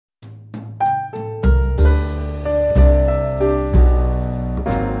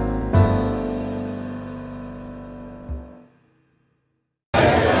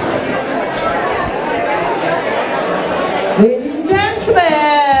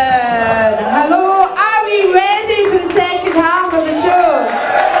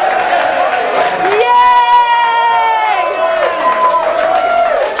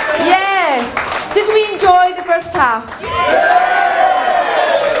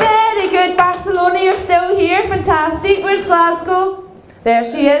fantastic. Where's Glasgow? There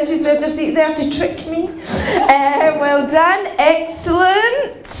she is. She's moved her seat there to trick me. Well done.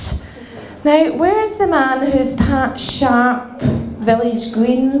 Excellent. Now, where's the man who's Pat Sharp, Village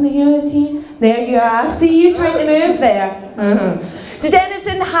Green? Is he? There you are. See you trying to move there. Did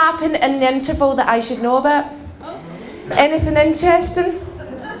anything happen in the interval that I should know about? Anything interesting?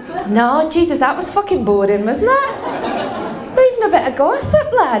 No, Jesus, that was fucking boring, wasn't it? Not even a bit of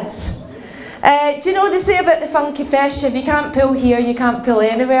gossip, lads. Do you know what they say about the funky fish? If you can't pull here, you can't pull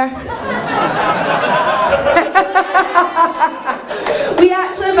anywhere. We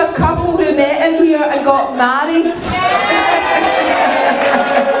actually have a couple who met in here and got married.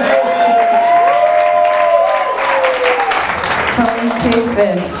 Funky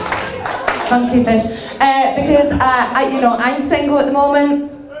fish. Funky fish. Because I'm single at the moment.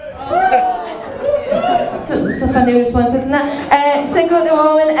 It's a funny response, isn't it? Single at the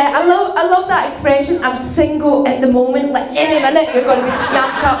moment. I love that expression. I'm single at the moment. Like any minute you're going to be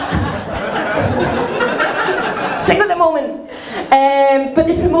snapped up. Single at the moment. But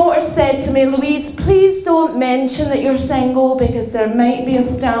the promoter said to me, Louise, please don't mention that you're single because there might be a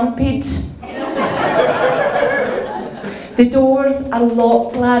stampede. The doors are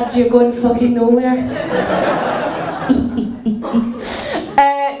locked, lads. You're going fucking nowhere.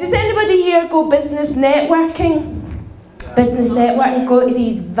 Does anybody here go business networking? Business networking, go to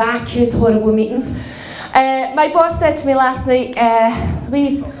these vacuous, horrible meetings. My boss said to me last week,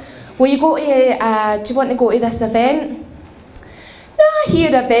 Louise, will you go to, do you want to go to this event? No, I hear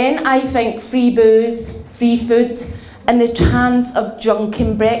event, I think free booze, free food, and the chance of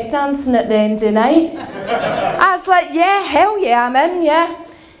drunken breakdancing at the end of the night. I was like, yeah, hell yeah, I'm in, yeah.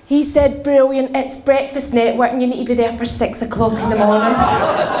 He said, brilliant, it's breakfast networking, you need to be there for 6 o'clock in the morning.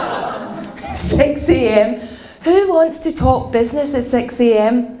 6 AM. Who wants to talk business at 6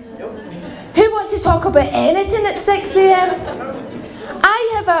 AM? Who wants to talk about anything at 6 AM?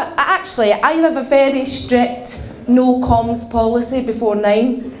 I have a very strict no comms policy before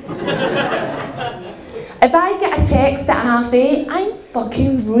 9. If I get a text at 8:30, I'm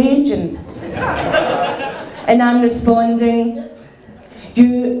fucking raging. And I'm responding,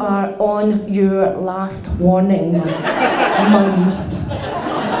 you are on your last warning, mum.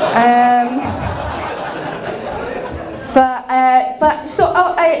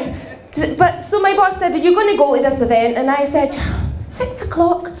 So my boss said, are you going to go to this event? And I said, 6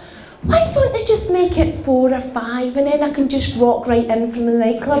 o'clock? Why don't they just make it 4 or 5 and then I can just walk right in from the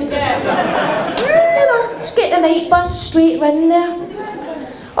nightclub? Just get the night bus straight in there.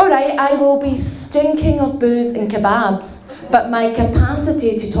 Alright, I will be stinking of booze and kebabs, but my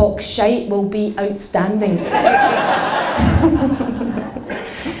capacity to talk shite will be outstanding.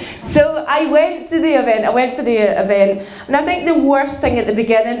 So I went to the event, and I think the worst thing at the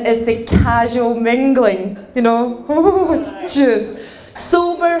beginning is the casual mingling, you know, it's just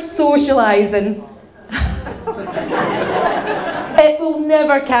sober socialising. It will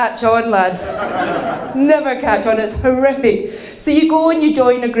never catch on, lads. Never catch on, it's horrific. So you go and you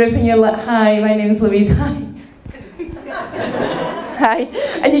join a group and you're like, hi, my name's Louise, hi. Hi.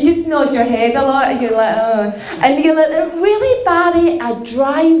 And you just nod your head a lot and you're like, oh. And you're like, really, Barry, a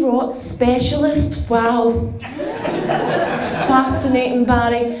dry rot specialist? Wow. Fascinating,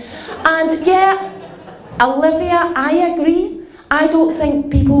 Barry. And yeah, Olivia, I agree. I don't think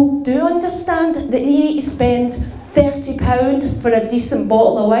people do understand that they need to spend £30 for a decent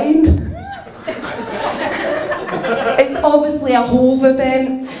bottle of wine. It's obviously a Hove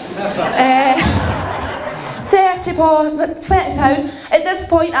event. £20. At this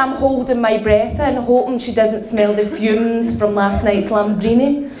point, I'm holding my breath in, hoping she doesn't smell the fumes from last night's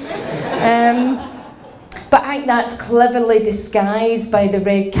Lambrini. But I think that's cleverly disguised by the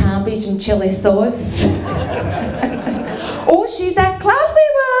red cabbage and chilli sauce. Oh, she's a classy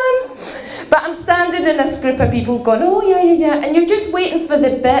one! But I'm standing in this group of people going, oh yeah, and you're just waiting for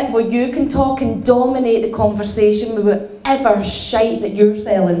the bit where you can talk and dominate the conversation with whatever shite that you're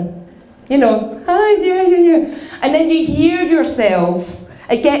selling. You know, hi, yeah. And then you hear yourself,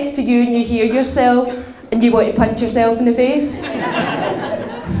 it gets to you and you hear yourself and you want to punch yourself in the face.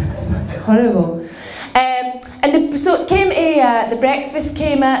 Horrible. So it came the breakfast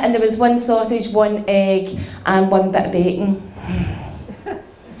came out and there was 1 sausage, 1 egg and 1 bit of bacon.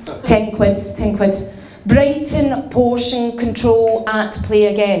 10 quid. Brighton portion control at play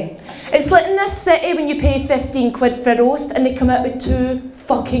again. It's like in this city when you pay 15 quid for a roast and they come out with 2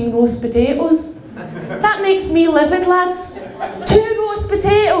 fucking roast potatoes. That makes me livid, lads. 2 roast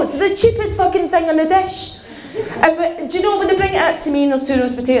potatoes, the cheapest fucking thing on the dish. But do you know when they bring it out to me and those 2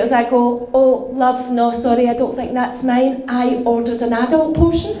 roast potatoes, I go, oh love, no sorry, I don't think that's mine. I ordered an adult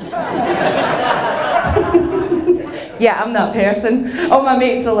portion. Yeah, I'm that person. All my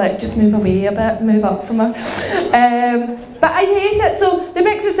mates are like, just move away a bit, move up from her. But I hate it. So the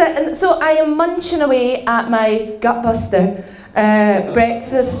breakfast, and so I am munching away at my gutbuster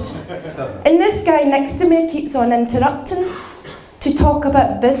breakfast, and this guy next to me keeps on interrupting to talk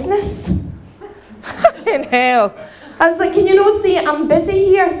about business. In hell. I was like, can you not see I'm busy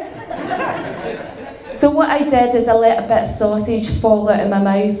here? So what I did is I let a bit of sausage fall out of my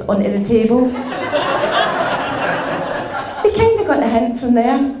mouth onto the table. They kind of got the hint from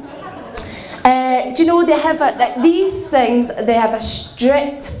there. Do you know they have these things, they have a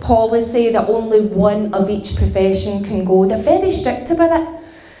strict policy that only one of each profession can go. They're very strict about it.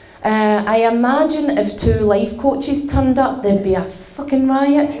 I imagine if 2 life coaches turned up, there'd be a fucking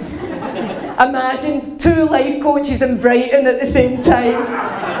riot. Imagine 2 life coaches in Brighton at the same time.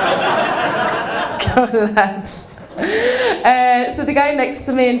 God, lads. So the guy next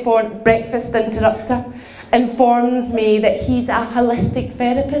to me, breakfast interrupter, informs me that he's a holistic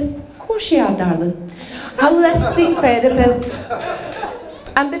therapist. Of course you are, darling. Holistic therapist.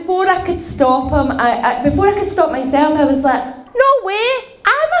 And before I could stop him, before I could stop myself, I was like, no way,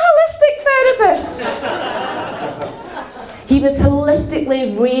 I'm a holistic therapist. He was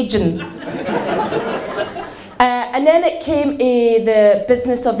holistically raging. And then it came to the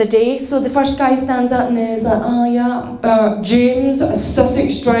business of the day. So the first guy stands up and is like, oh yeah, James,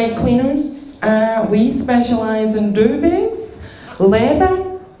 Sussex Dry Cleaners. We specialise in duvets, leather.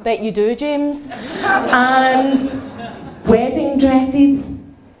 Bet you do, James. And wedding dresses.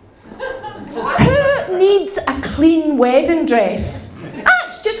 Who needs a clean wedding dress?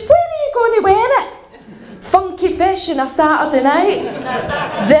 That's just, where are you going to wear it? Funky fish on a Saturday night?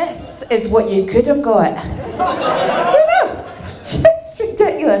 This is what you could have got. You know, it's just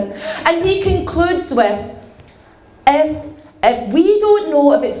ridiculous. And he concludes with, if we don't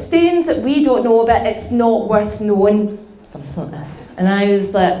know, if it stains that we don't know about, it's not worth knowing. Something like this. And I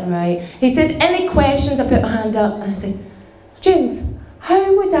was like, right. He said, any questions? I put my hand up and I said, James,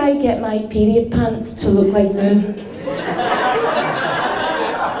 how would I get my period pants to look like new?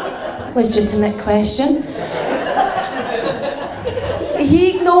 Legitimate question.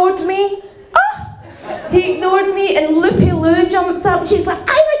 He ignored me. He ignored me, and Loopy Lou jumps up and she's like, I'm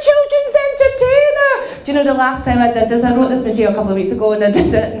a children's entertainer! Do you know the last time I did this? I wrote this material a couple of weeks ago and I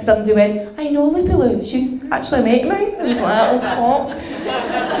did it and somebody went, I know Loopy Lou, she's actually a mate of mine. I was like, oh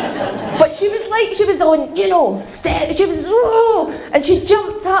fuck. But she was like, she was on, you know, she was, oh! And she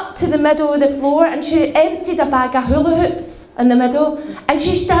jumped up to the middle of the floor and she emptied a bag of hula hoops in the middle and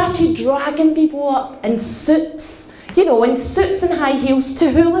she started dragging people up in suits, you know, in suits and high heels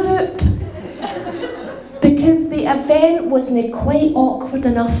to hula hoop. Because the event wasn't quite awkward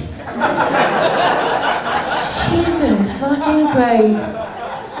enough. Jesus fucking Christ.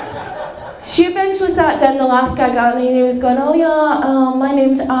 She eventually sat down, the last guy got on and he was going, oh yeah, my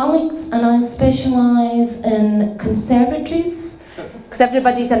name's Alex and I specialise in conservatories. Because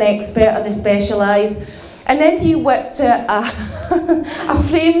everybody's an expert and they specialise. And then he whipped out a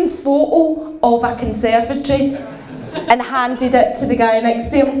framed photo of a conservatory and handed it to the guy next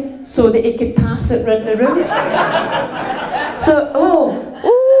to him so that he could pass it round the room. So,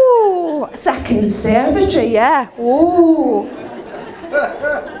 oh, it's a conservatory, yeah, oh,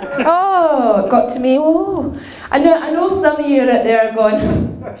 got to me, oh. I know some of you are out there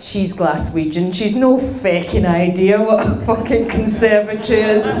going, she's Glaswegian, she's no fucking idea what a fucking conservatory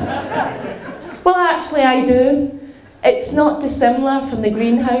is. Well, actually I do. It's not dissimilar from the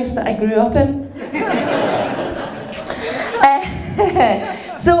greenhouse that I grew up in.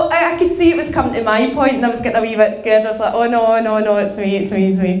 So I could see it was coming to my point and I was getting a wee bit scared. I was like, oh no, it's me,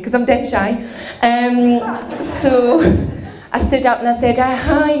 because I'm dead shy. So I stood up and I said,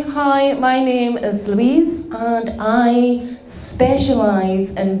 hi, my name is Louise and I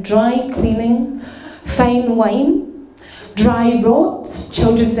specialise in dry cleaning, fine wine, dry rot,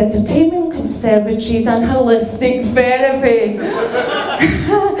 children's entertainment, conservatories and holistic therapy.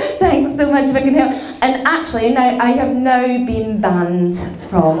 Thanks so much if I can help. And actually, now I have now been banned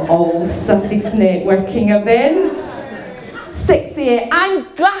from all Sussex networking events. 68. I'm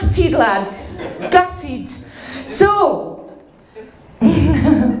gutted, lads. Gutted. So,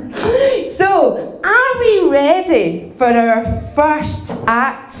 are we ready for our first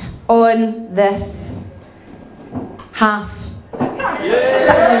act on this half?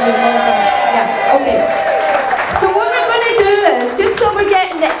 Yeah, okay. So what we're going to do is, just so we're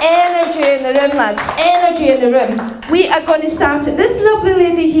getting the energy in the room, lads, energy in the room, we are going to start it. This lovely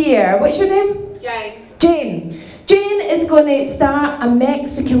lady here, what's your name? Jane. Jane. Jane is going to start a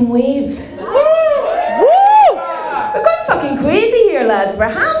Mexican wave. Woo! Woo! We're going fucking crazy here, lads. We're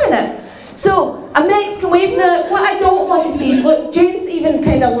having it. So, A Mexican wave. Now, what I don't want to see, look, Jane's even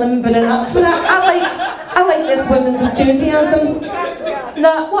kind of limbering up for it. I like this woman's enthusiasm.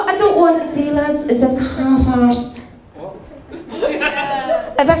 Now, what I don't want to see, lads, is this half-arsed.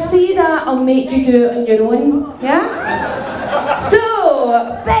 If I see that, I'll make you do it on your own, yeah?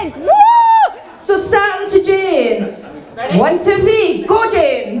 So, big woo! So starting to Jane. 1, 2, 3, go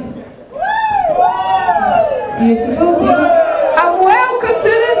Jane! Beautiful, beautiful. And welcome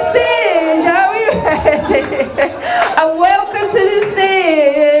to the stage, are we ready? And welcome to the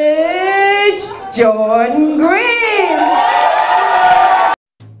stage, John